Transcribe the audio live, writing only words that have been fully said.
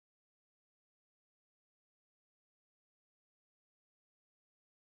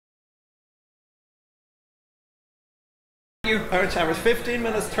Aaron Chalmers, 15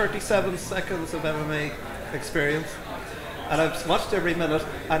 minutes 37 seconds of MMA experience, and I've watched every minute,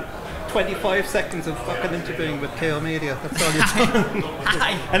 and 25 seconds of fucking interviewing with KO Media. That's all you've done.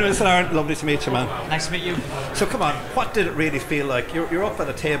 Hi. Anyway, so Aaron, lovely to meet you, man. Nice to meet you. So come on, what did it really feel like? You're up at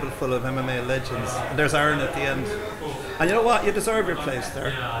a table full of MMA legends, and there's Aaron at the end. And you know what? You deserve your place there.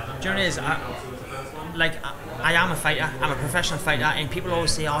 Do you know what it is? I am a fighter. I'm a professional fighter, and people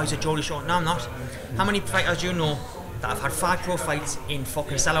always say, "Oh, he's a Geordie Short." No, I'm not. How many fighters do you know that have had 5 pro fights in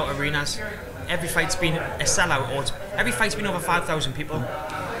fucking sellout arenas? Every fight's been a sellout, or every fight's been over 5,000 people. Do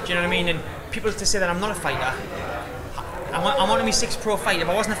you know what I mean? And people to say that I'm not a fighter. I'm on my 6th pro fight. If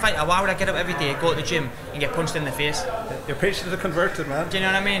I wasn't a fighter, why would I get up every day, go to the gym, and get punched in the face? You're preaching to the converted, man. Do you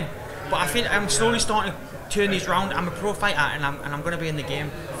know what I mean? But I feel I'm slowly starting to turn these round. I'm a pro fighter, and I'm going to be in the game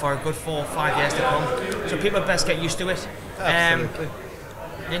for a good 4 or 5 years to come. So people best get used to it. Absolutely.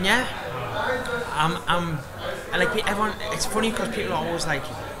 And yeah, I'm like everyone. It's funny because people are always like,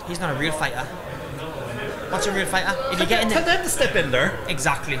 "He's not a real fighter." What's a real fighter? If you get in Tell them to step in there.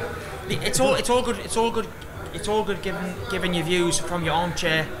 Exactly. It's all good giving you views from your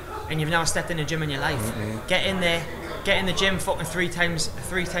armchair, and you've never stepped in a gym in your life. Mm-hmm. Get in there, get in the gym fucking three times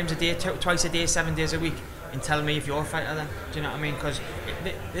a day, twice a day, 7 days a week, and tell me if you're a fighter then. Do you know what I mean? Because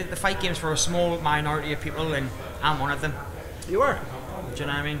the fight game's for a small minority of people, and I'm one of them. You are. Do you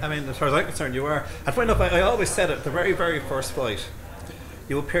know what I mean? I mean, as far as I'm concerned, you are. And funny enough, I always said it, the very, very first fight,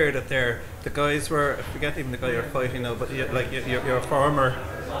 you appeared at there. The guys were, I forget even the guy you're fighting now, but your former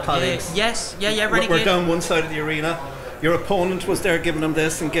colleagues. Yes, Renegade. We're down one side of the arena. Your opponent was there giving them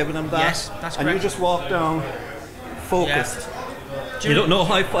this and giving them that. Yes, that's correct. And you just walked down focused. Yeah. You don't know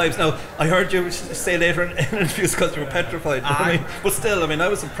high fives. Now, I heard you say later in interviews because you were petrified. But still, I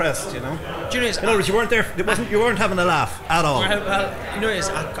was impressed, you know. Do you know, in other words, you weren't there. You weren't having a laugh at all. Well, you know,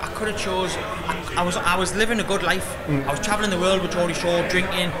 I could have chose. I was living a good life. I was travelling the world with Geordie Shore,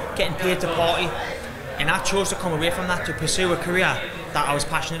 drinking, getting paid to party, and I chose to come away from that to pursue a career that I was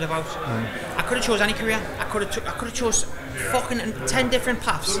passionate about. I could have chose any career. I could have chose fucking 10 different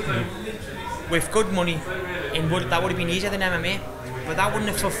paths with good money, and that would have been easier than MMA. But that wouldn't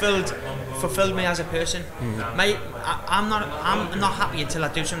have fulfilled me as a person. I'm not happy until I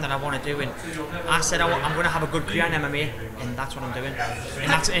do something that I want to do, and I said I'm going to have a good career in MMA, and that's what I'm doing,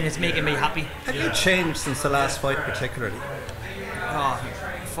 and it's making me happy. Have you changed since the last fight, particularly? Oh,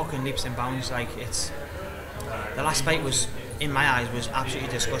 fucking leaps and bounds. Like the last fight was, in my eyes, was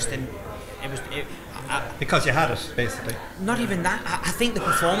absolutely disgusting. Because you had it, basically. Not even that. I think the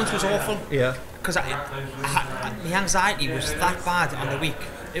performance was awful. Yeah. Because the anxiety was that bad on the week.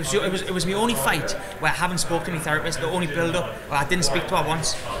 It was my only fight where I haven't spoken to my therapist. The only build up where I didn't speak to her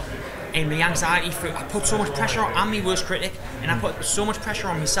once. And my anxiety, I put so much pressure on my worst critic, and I put so much pressure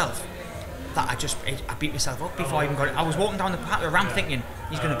on myself that I beat myself up before I even got it. I was walking down the ramp thinking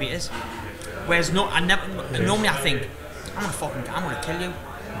he's going to beat us. Whereas normally I think I'm gonna kill you.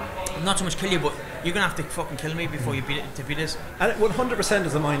 Not so much kill you, but you're gonna have to fucking kill me before you beat us. And 100%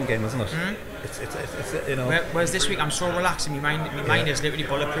 is a mind game, isn't it? It's you know. Whereas this week I'm so relaxed, and my mind is literally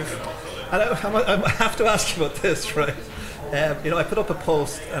bulletproof. And I have to ask you about this, right? I put up a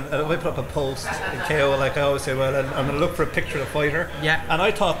post, and I put up a post in KO, like I always say. Well, I'm going to look for a picture of the fighter. Yeah. And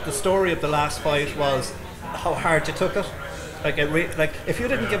I thought the story of the last fight was how hard you took it. Like if you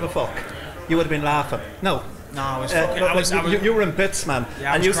didn't give a fuck, you would have been laughing. No. No, I was fucking. You were in bits, man.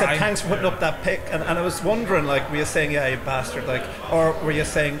 Yeah, and you crying. said thanks for putting up that pic, and I was wondering, like, were you saying, yeah, you bastard, like, or were you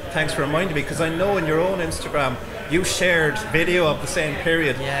saying thanks for reminding me? Because I know in your own Instagram you shared video of the same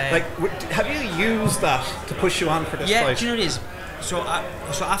period. Yeah. Like, have you used that to push you on for this fight? Yeah, do you know what it is?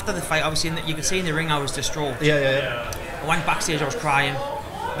 So after the fight, obviously, you could see in the ring I was distraught. Yeah. I went backstage, I was crying.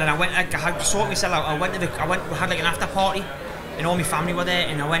 Then I went, I had to sort myself out. We had like an after party, and all my family were there,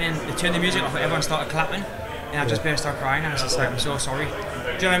 and I went in, they turned the music off, everyone started clapping. And I just burst out crying, and I was just like, I'm so sorry. Do you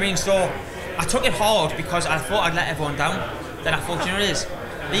know what I mean? So I took it hard because I thought I'd let everyone down. Then I thought, you know what it is?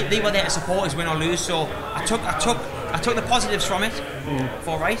 They were there to support us, win or lose. So I took the positives from it.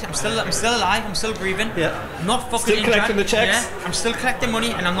 For right, I'm still alive. I'm still breathing. Yeah. I'm not fucking still injured. Collecting the checks. Yeah. I'm still collecting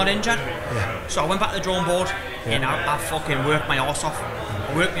money, and I'm not injured. Yeah. So I went back to the drawing board, and I fucking worked my arse off.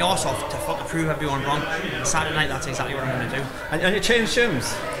 I worked my arse off to fucking prove everyone wrong. Saturday night, that's exactly what I'm going to do. And you changed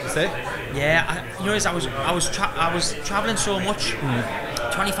gyms, you say? Yeah, I was traveling so much,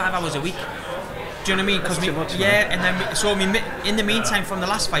 25 hours a week, Do you know what I mean? That's too much, yeah, and then so in the meantime, from the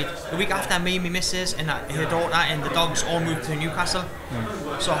last fight, the week after, me and my missus and her daughter and the dogs all moved to Newcastle.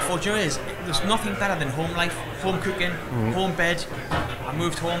 So I thought, you know, there's nothing better than home life, home cooking, home bed. I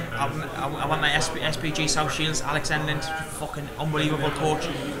moved home. I went my SPG South Shields, Alex Enland, fucking unbelievable coach.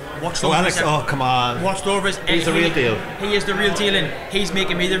 Watched over Alex, come on. Watched over his. He's the real deal. He is the real deal, and he's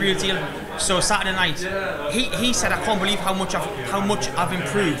making me the real deal. So Saturday night, he said, I can't believe how much I've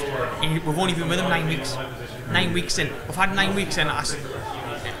improved. And we've only been with him 9 weeks. 9 weeks in. We've had 9 weeks in. I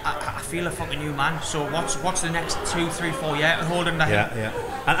feel a fucking new man. So what's the next 2, 3, 4 years holding that? Yeah.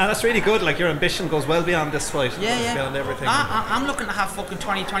 And it's really good. Like, your ambition goes well beyond this fight. Yeah. Beyond everything. I'm looking to have fucking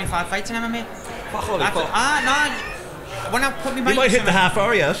 20, 25 fights in MMA. Holy fuck. No. When I put me you might hit the half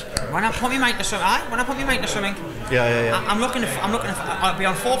hour yet. When I put me mind to something, Yeah. I'm looking to. I'll be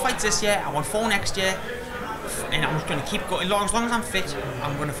on 4 fights this year. I want 4 next year, and I'm just going to keep going. As long as I'm fit,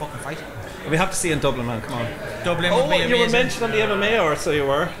 I'm going to fucking fight. We have to see in Dublin, man. Come on. Dublin would be amazing. You were mentioned on the MMA, or so you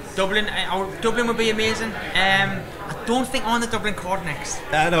were. Dublin would be amazing. I don't think I'm on the Dublin card next.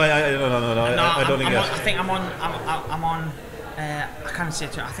 No. I don't think I think I'm on. I can't say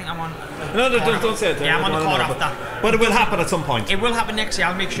it. I think I'm on. No, don't say it. Yeah, I'm on the card after. But it will happen at some point. It will happen next year.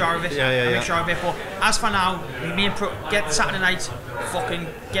 I'll make sure of it. I'll make sure of it. But as for now, me and get Saturday night, fucking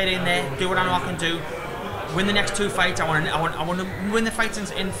get in there, do what I know I can do, win the next 2 fights. I want to win the fights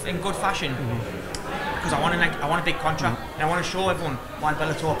in good fashion. Because I want a big contract, and I want to show everyone why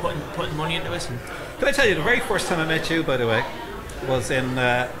Bellator putting money into it. Can I tell you, the very first time I met you, by the way, was in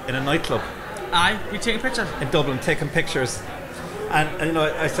a nightclub. Aye, we taking pictures in Dublin, taking pictures. And you know,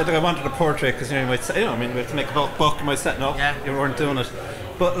 I said, look, I wanted a portrait because we had to make a buck. You might setting up. Yeah. You weren't doing it,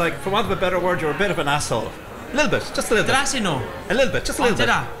 but like, for want of a better word, you were a bit of an asshole. A little bit, just a little bit. Did I say no? A little bit, just a little bit. Did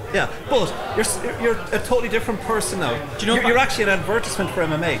I? Yeah, but you're a totally different person now. Do you know you're actually an advertisement for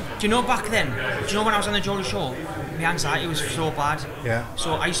MMA. Do you know back then? Do you know when I was on the Jolly Show? My anxiety was so bad. Yeah.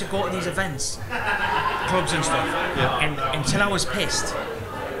 So I used to go to these events, clubs and stuff. Yeah. And until I was pissed,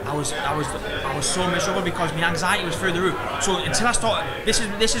 I was so miserable because my anxiety was through the roof. So until I started,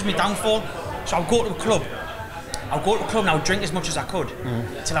 this is my downfall. So I'll go to a club. And I would drink as much as I could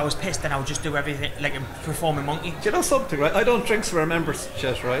until I was pissed. Then I would just do everything like a performing monkey. Do you know something, right? I don't drink so I remember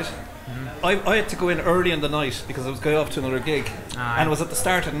shit, right? I had to go in early in the night because I was going off to another gig. And it was at the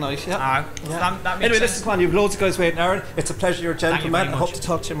start of the night. Yeah. That makes anyway, sense. listen, come on, you've loads of guys waiting, Aaron. It's a pleasure, you're a gentleman. I hope much. to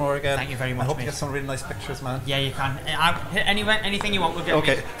talk to you more again. Thank you very much. I hope mate. you get some really nice pictures, man. Yeah, you can. Anything you want, we'll get.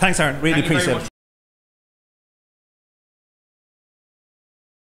 Okay, thanks, Aaron. Really appreciate it.